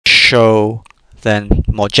show then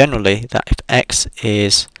more generally that if x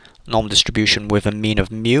is normal distribution with a mean of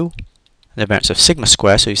mu, the variance of sigma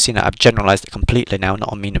square, so you've seen that I've generalized it completely now,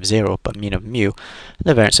 not a mean of 0 but a mean of mu,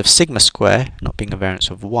 the variance of sigma square not being a variance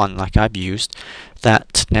of 1 like I've used,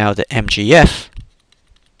 that now the MGF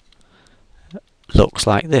looks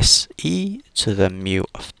like this: e to the mu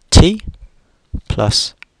of t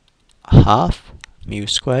plus half mu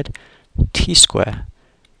squared t square.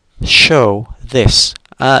 Show this.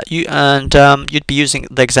 You'd be using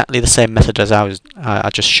exactly the same method as I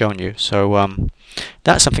just shown you. So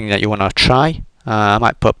that's something that you want to try. I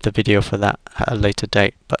might put up the video for that at a later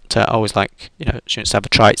date, but I always like students to have a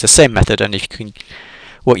try. It's the same method, and if you can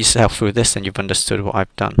work yourself through this, then you've understood what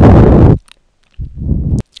I've done.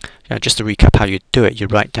 Just to recap how you do it: you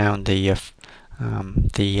write down the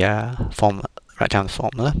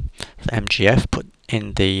formula, for MGF, put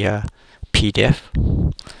in the PDF.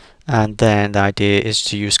 And then the idea is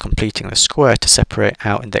to use completing the square to separate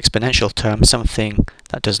out in the exponential term something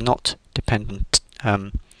that does not depend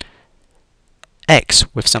on x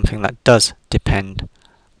with something that does depend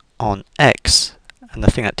on x. And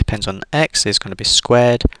the thing that depends on x is going to be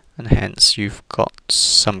squared, and hence you've got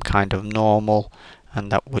some kind of normal, and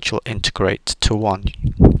that which will integrate to 1.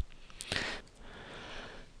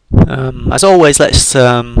 As always, we've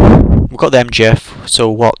got the MGF, so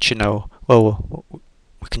watch, well,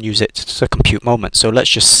 we can use it to compute moments. So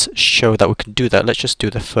let's just show that we can do that. Let's just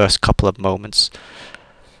do the first couple of moments.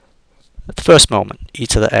 The first moment, e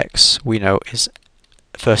to the x, we know is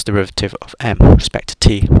first derivative of m with respect to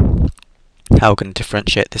t. How we're going to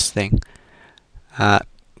differentiate this thing?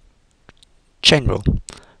 Chain rule.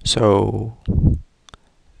 So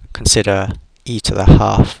consider e to the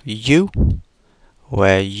half u,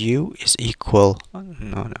 where u is equal,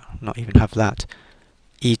 no, not even have that,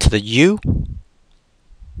 e to the u.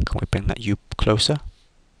 Can we bring that u closer?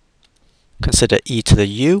 Consider e to the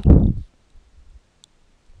u,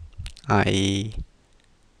 i.e.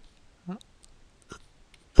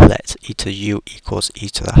 let e to the u equals e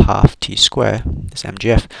to the half t square, this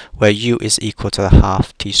MGF, where u is equal to the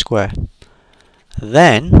half t square.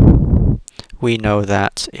 Then we know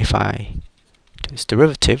that if I do this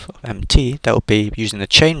derivative of mt, that will be using the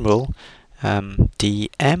chain rule,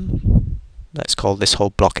 dm, let's call this whole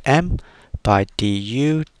block m, by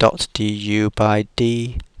du dot du by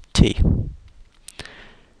dt.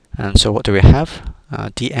 And so what do we have?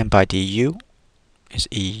 Dm by du is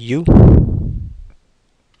eu.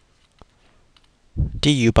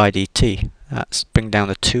 Du by dt, that's bring down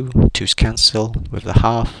the 2's cancel with the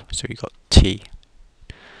half, so you got t.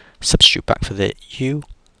 Substitute back for the u,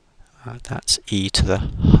 that's e to the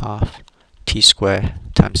half t square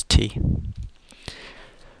times t.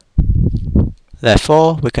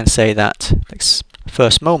 Therefore, we can say that this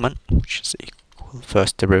first moment, which is equal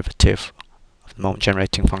first derivative of the moment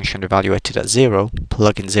generating function evaluated at 0,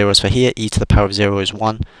 plug in zeros for here, e to the power of 0 is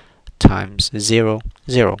 1 times 0,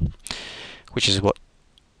 0, which is what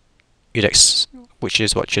you'd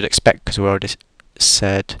expect, because we already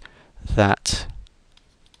said that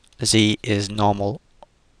z is normal,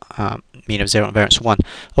 mean of 0 and variance 1.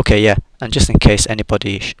 Okay, yeah, and just in case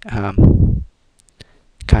anybody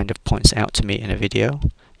kind of points out to me in a video,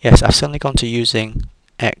 yes, I've certainly gone to using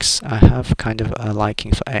x. I have kind of a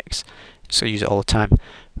liking for x, so I use it all the time.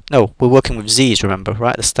 No, we're working with z's, remember,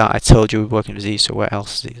 right at the start I told you we're working with z, so where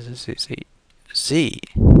else z.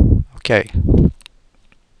 Okay,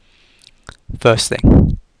 first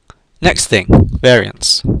thing. Next thing,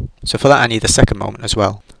 variance. So for that I need the second moment as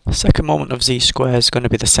well. The second moment of z squared is going to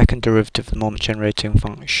be the second derivative of the moment generating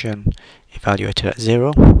function evaluated at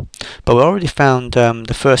 0. But we already found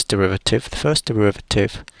the first derivative. The first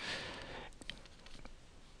derivative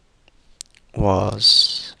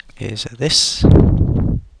is this.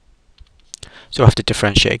 So I have to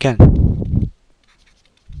differentiate again.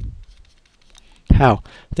 How?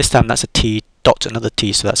 This time that's a t dot another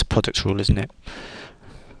t, so that's a product rule, isn't it?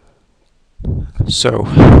 So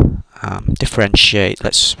differentiate,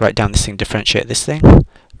 let's write down this thing, differentiate this thing,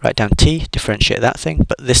 write down t, differentiate that thing,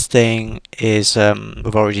 but this thing is,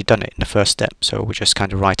 we've already done it in the first step, so we just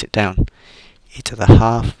kind of write it down. E to the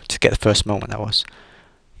half, to get the first moment that was.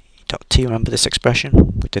 E dot t, remember this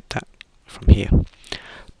expression? We did that from here.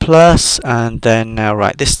 Plus, and then now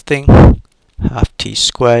write this thing, half t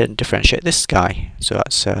squared, and differentiate this guy, so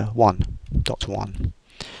that's 1 dot 1.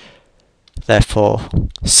 Therefore,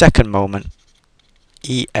 second moment,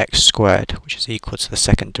 ex squared, which is equal to the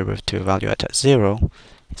second derivative evaluated at 0,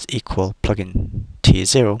 is equal, plug in t is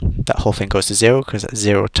 0, that whole thing goes to 0, because that's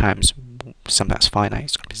 0 times something that's finite,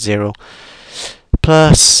 it's going to be 0,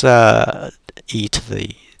 plus e to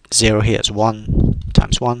the 0 here, it's 1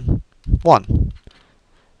 times 1, 1.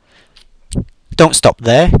 Don't stop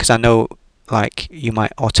there, because I know like you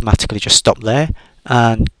might automatically just stop there.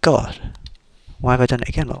 And God, why have I done it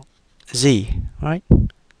again? Well, Z, right?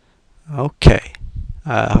 Okay.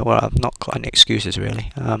 Well, I've not got any excuses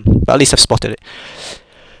really, but at least I've spotted it.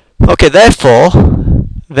 Okay, therefore,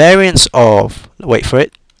 variance of, wait for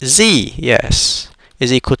it, Z, yes,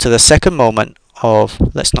 is equal to the second moment of,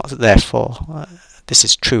 let's not therefore, this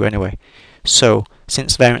is true anyway. So,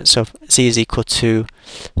 since variance of Z is equal to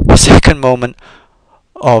the second moment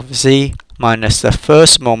of Z minus the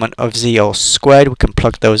first moment of Z all squared, we can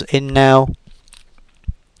plug those in now.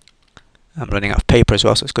 I'm running out of paper as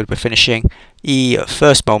well, so it's good we're finishing. E of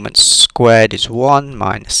first moment squared is 1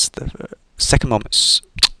 minus the second moment,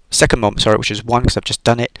 sorry, which is 1 because I've just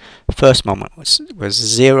done it. First moment was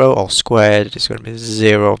 0, all squared, it's going to be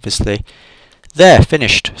 0 obviously. There,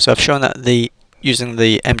 finished. So I've shown that using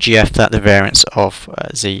the MGF that the variance of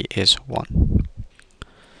Z is 1.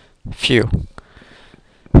 Phew.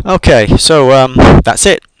 Okay, so that's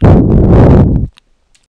it.